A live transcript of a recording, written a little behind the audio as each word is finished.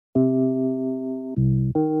Hold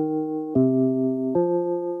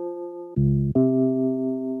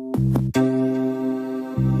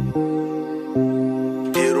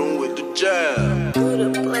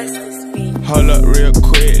up real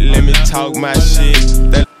quick, let me talk my shit.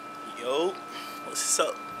 Yo, what's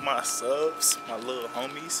up, my subs, my little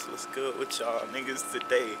homies? What's good with y'all niggas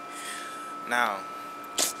today? Now,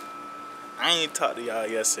 I ain't talked to y'all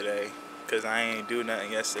yesterday because I ain't do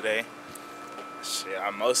nothing yesterday. Shit, I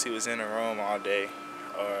mostly was in the room all day.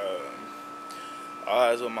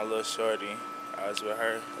 I was with my little shorty. I was with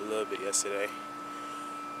her a little bit yesterday.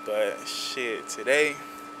 But shit, today,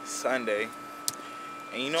 Sunday.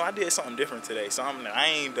 And you know, I did something different today. Something that I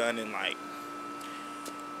ain't done in like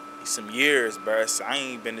some years, bruh. So I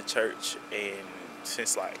ain't been to church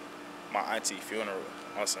since like my auntie funeral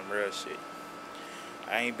on some real shit.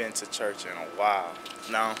 I ain't been to church in a while.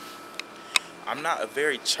 Now, I'm not a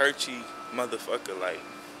very churchy motherfucker. Like,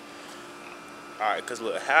 alright, cause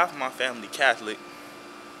look, half my family Catholic,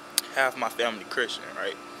 half my family Christian,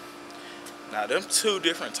 right? Now, them two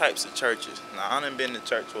different types of churches. Now, I done been to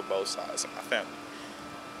church with both sides of my family.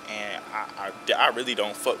 And I really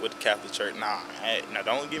don't fuck with the Catholic Church. Now,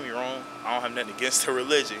 don't get me wrong. I don't have nothing against the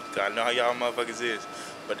religion, because I know how y'all motherfuckers is.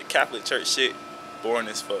 But the Catholic Church shit, boring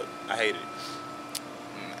as fuck. I hate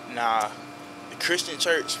it. Nah, the Christian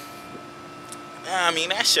Church, I mean,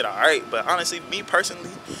 that shit alright. But honestly, me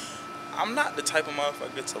personally, I'm not the type of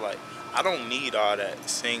motherfucker to like, I don't need all that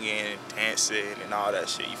singing, dancing, and all that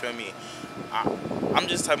shit. You feel me? I'm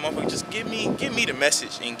just the type of motherfucker. Just give me the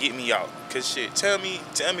message and get me out. Cause shit, tell me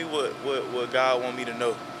what God want me to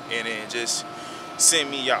know, and then just send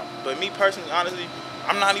me out. But me personally, honestly,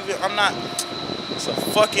 I'm not. It's a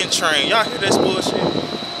fucking train. Y'all hear this bullshit?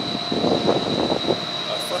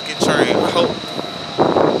 A fucking train.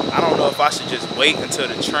 I don't know if I should just wait until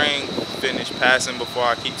the train finish passing before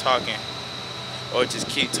I keep talking, or just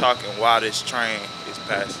keep talking while this train is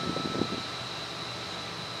passing.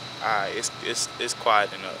 Alright, it's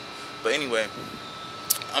quiet enough. But anyway,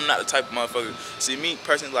 I'm not the type of motherfucker. See, me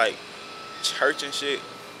personally, like church and shit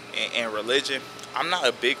and religion, I'm not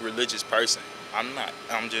a big religious person.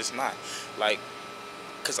 I'm just not. Like,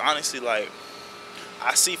 cause honestly, like,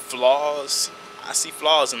 I see flaws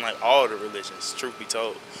in like all the religions, truth be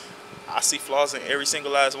told. I see flaws in every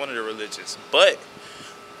single last one of the religions. But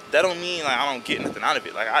that don't mean like I don't get nothing out of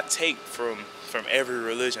it. Like, I take from every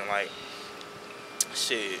religion. Like,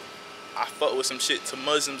 shit, I fuck with some shit the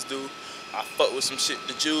Muslims do. I fuck with some shit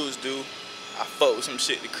the Jews do. I fuck with some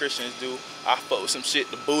shit the Christians do. I fuck with some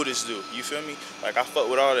shit the Buddhists do. You feel me? Like, I fuck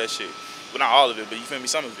with all that shit. Well, not all of it, but you feel me?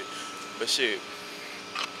 Some of it. But shit.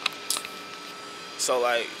 So,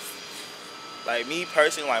 like me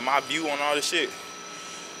personally, like my view on all this shit,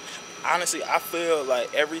 honestly, I feel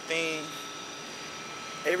like everything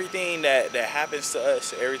that happens to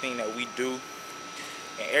us, everything that we do,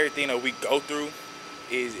 and everything that we go through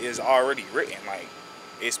is already written. Like,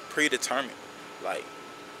 it's predetermined. Like,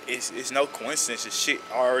 it's no coincidence. The shit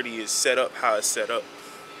already is set up how it's set up.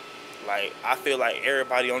 Like, I feel like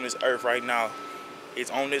everybody on this earth right now is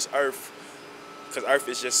on this earth because earth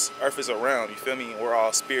is a realm. You feel me? We're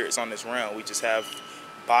all spirits on this realm. We just have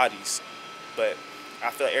bodies. But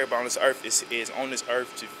I feel like everybody on this earth is on this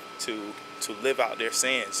earth to live out their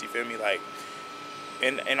sins. You feel me? Like,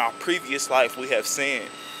 in our previous life, we have sinned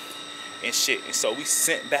and shit, and so we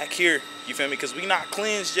sent back here. You feel me? Because we not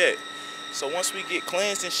cleansed yet. So once we get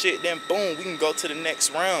cleansed and shit, then boom, we can go to the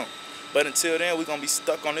next realm. But until then, we're gonna be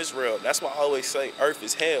stuck on this realm. That's why I always say earth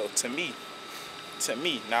is hell to me.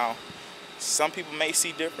 Now, some people may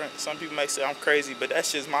see different. Some people may say I'm crazy, but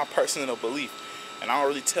that's just my personal belief. And I don't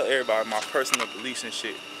really tell everybody my personal beliefs and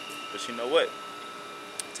shit. But you know what?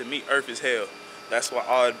 To me, earth is hell. That's why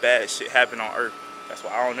all the bad shit happen on earth. That's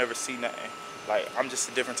why I don't ever see nothing. Like, I'm just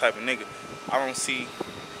a different type of nigga. I see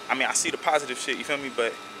the positive shit, you feel me?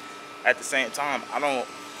 But at the same time, I don't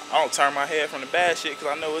turn my head from the bad shit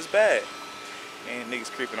because I know it's bad. And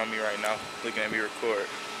niggas creeping on me right now, looking at me record.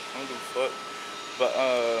 I don't give a fuck. But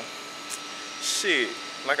shit,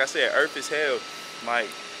 like I said, earth is hell. Like,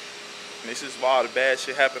 this is why all the bad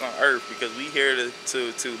shit happen on earth, because we here to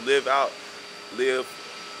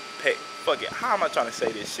fuck it. How am I trying to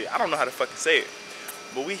say this shit? I don't know how to fucking say it.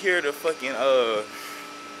 But we here to fucking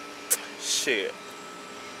shit.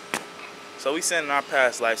 So we send in our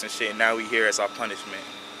past lives and shit, and now we here as our punishment,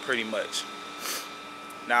 pretty much.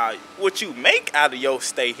 Now, what you make out of your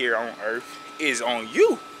stay here on earth is on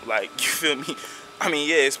you. Like, you feel me? I mean,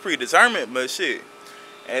 yeah, it's predetermined, but shit.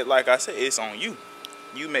 And like I said, it's on you.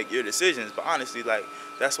 You make your decisions. But honestly, like,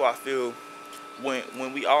 that's why I feel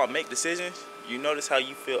when we all make decisions, you notice how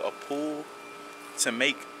you feel a pull to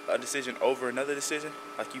make a decision over another decision?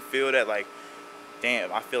 Like, you feel that, like,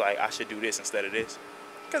 damn, I feel like I should do this instead of this?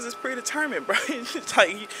 Because it's predetermined, bro. It's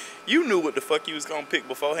like, you knew what the fuck you was going to pick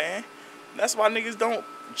beforehand. That's why niggas don't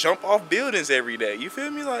jump off buildings every day. You feel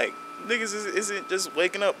me? Like, niggas isn't just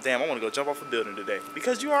waking up, damn, I want to go jump off a building today.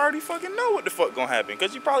 Because you already fucking know what the fuck going to happen.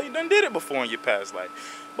 Because you probably done did it before in your past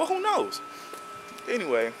life. But who knows?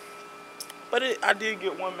 Anyway. But I did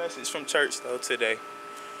get one message from church, though, today.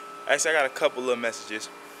 Actually, I got a couple of messages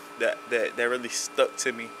that really stuck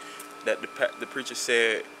to me. That the preacher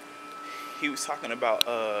said. He was talking about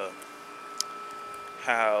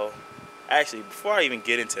how, actually, before I even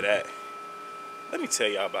get into that, let me tell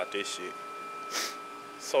y'all about this shit.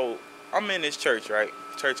 So, I'm in this church, right?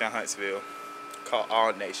 Church in Huntsville called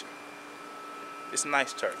All Nation. It's a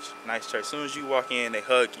nice church. Nice church. As soon as you walk in, they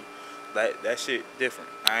hug you. Like, that shit different.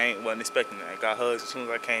 Wasn't expecting that. I got hugs as soon as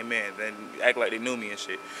I came in. Then act like they knew me and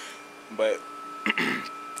shit. But,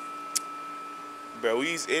 bro,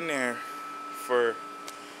 we was in there for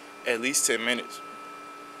at least 10 minutes.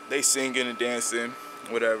 They singing and dancing,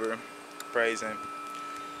 whatever, praising.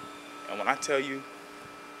 And when I tell you,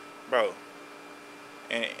 bro,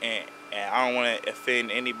 and I don't want to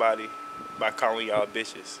offend anybody by calling y'all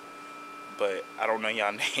bitches, but I don't know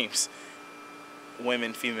y'all names.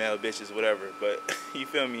 Women, female, bitches, whatever. But you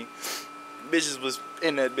feel me? Bitches was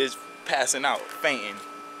in that bitch passing out, fainting.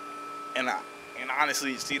 And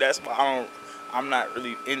honestly, see, that's why I'm not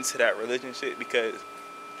really into that religion shit, because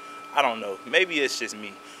I don't know. Maybe it's just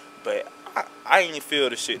me, but I didn't feel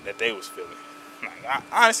the shit that they was feeling. Like,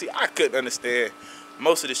 honestly, I couldn't understand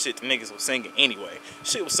most of the shit the niggas was singing anyway.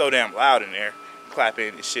 Shit was so damn loud in there,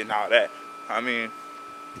 clapping and shit and all that. I mean,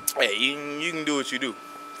 hey, you can do what you do.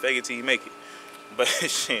 Fake it till you make it. But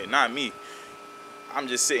shit, not me. I'm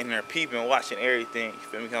just sitting there peeping, watching everything. You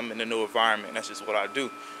feel me? I'm in a new environment. That's just what I do.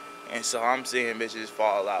 And so I'm seeing bitches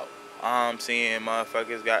fall out. I'm seeing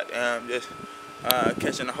motherfuckers goddamn just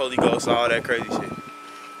catching the Holy Ghost, all that crazy shit.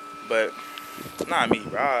 But not me,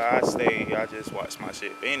 bro. I just watch my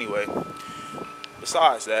shit. But anyway,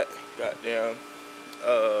 besides that, goddamn,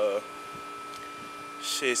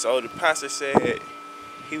 shit. So the pastor said,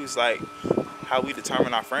 he was like, how we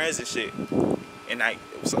determine our friends and shit. And like,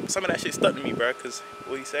 some of that shit stuck to me, bro. Cause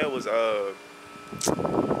what he said was,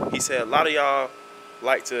 he said a lot of y'all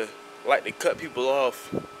like to cut people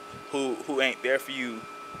off who ain't there for you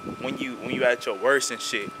when you at your worst and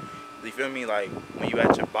shit. You feel me? Like, when you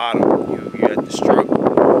at your bottom, you at the struggle,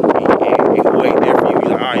 and who ain't there for you,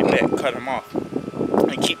 you're like, alright, bet, cut them off,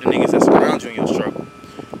 and keep the niggas that's around you in your struggle.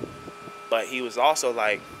 But he was also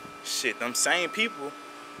like, shit, them same people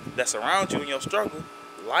that's around you in your struggle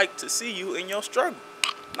like to see you in your struggle.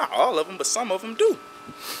 Not all of them, but some of them do.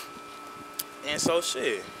 And so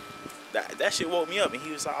shit, that shit woke me up. And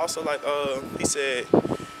he was also like, he said,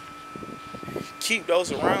 keep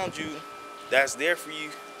those around you that's there for you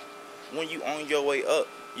when you on your way up.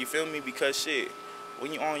 You feel me? Because shit,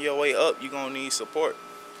 when you on your way up, you gonna need support.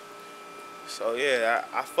 So yeah,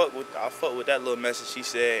 I fuck with that little message she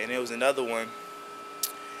said. And it was another one.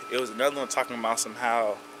 It was another one talking about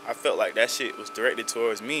somehow I felt like that shit was directed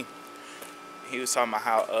towards me. He was talking about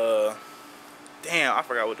how damn, I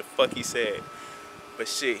forgot what the fuck he said. But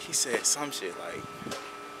shit, he said some shit like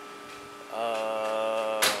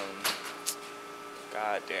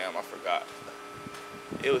god damn, I forgot.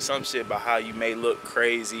 It was some shit about how you may look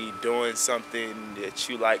crazy doing something that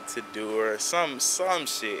you like to do, or some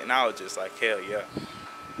shit. And I was just like, hell yeah.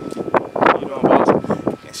 You know about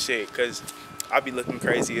and shit, cause I be looking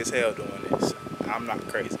crazy as hell doing this. I'm not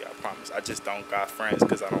crazy, I promise. I just don't got friends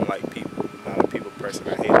because I don't like people. I'm not a people person,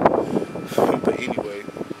 I hate them. But anyway,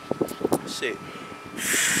 shit.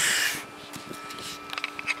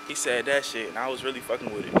 He said that shit, and I was really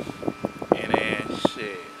fucking with it. And then,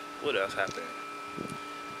 shit, what else happened?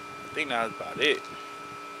 I think that was about it.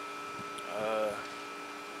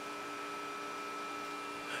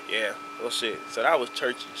 Yeah, well, shit. So that was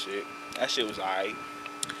church and shit. That shit was alright.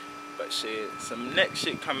 But shit, some next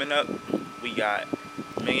shit coming up. We got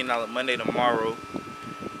 $1 Million Monday tomorrow.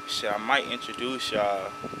 Shit, I might introduce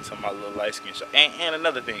y'all to my little light skin show. And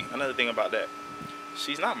another thing about that.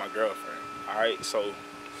 She's not my girlfriend. Alright, so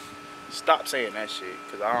stop saying that shit.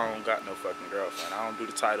 Cause I don't got no fucking girlfriend. I don't do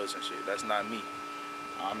the titles and shit. That's not me.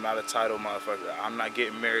 I'm not a title motherfucker. I'm not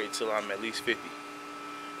getting married till I'm at least 50.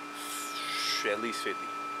 At least 50.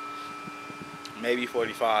 Maybe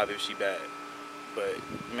 45 if she bad. But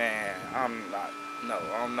man, I'm not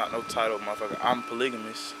no title motherfucker. I'm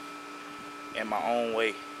polygamous in my own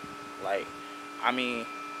way. Like, I mean,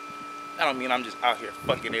 that don't mean I'm just out here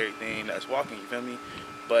fucking everything that's walking, you feel me?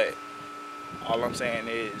 But all I'm saying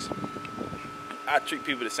is I treat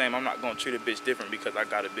people the same. I'm not gonna treat a bitch different because I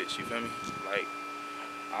got a bitch. You feel me? Like,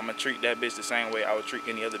 I'm gonna treat that bitch the same way I would treat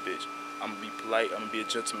any other bitch. I'm gonna be polite. I'm gonna be a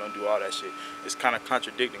gentleman. Do all that shit. It's kind of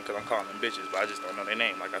contradicting because I'm calling them bitches, but I just don't know their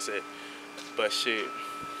name, like I said. But shit,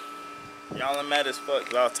 y'all are mad as fuck.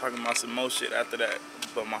 Cause I was talking about some more shit after that.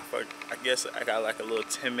 But my fuck, I guess I got like a little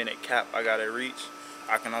 10-minute cap I gotta reach.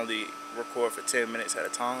 I can only record for 10 minutes at a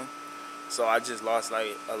time. So I just lost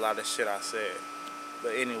like a lot of shit I said.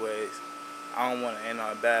 But anyways, I don't want to end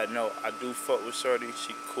on a bad note. I do fuck with shorty.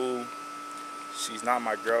 She cool. She's not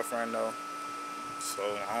my girlfriend though. So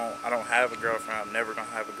I don't have a girlfriend. I'm never gonna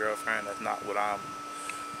have a girlfriend. That's not what I'm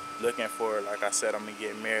looking for. Like I said, I'm gonna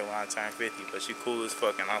get married when I turn 50. But she cool as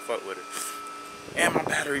fuck and I fuck with her. And my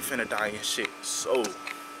battery finna die and shit. So,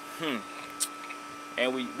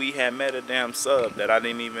 And we had met a damn sub that I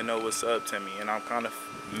didn't even know was sub to me. And I'm kind of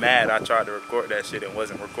mad I tried to record that shit and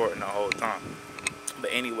wasn't recording the whole time. But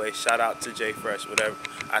anyway, shout out to Jay Fresh, whatever.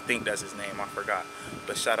 I think that's his name, I forgot.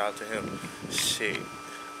 But shout out to him. Shit.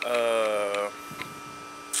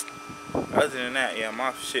 Other than that, yeah,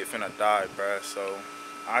 my shit finna die, bruh. So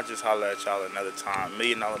I'll just holler at y'all another time. $1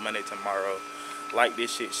 Million Monday tomorrow. Like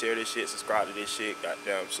this shit, share this shit, subscribe to this shit.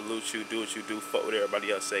 Goddamn, salute you, do what you do, fuck what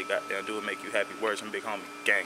everybody else say. Goddamn, do what make you happy. Words from Big Homie. Gang.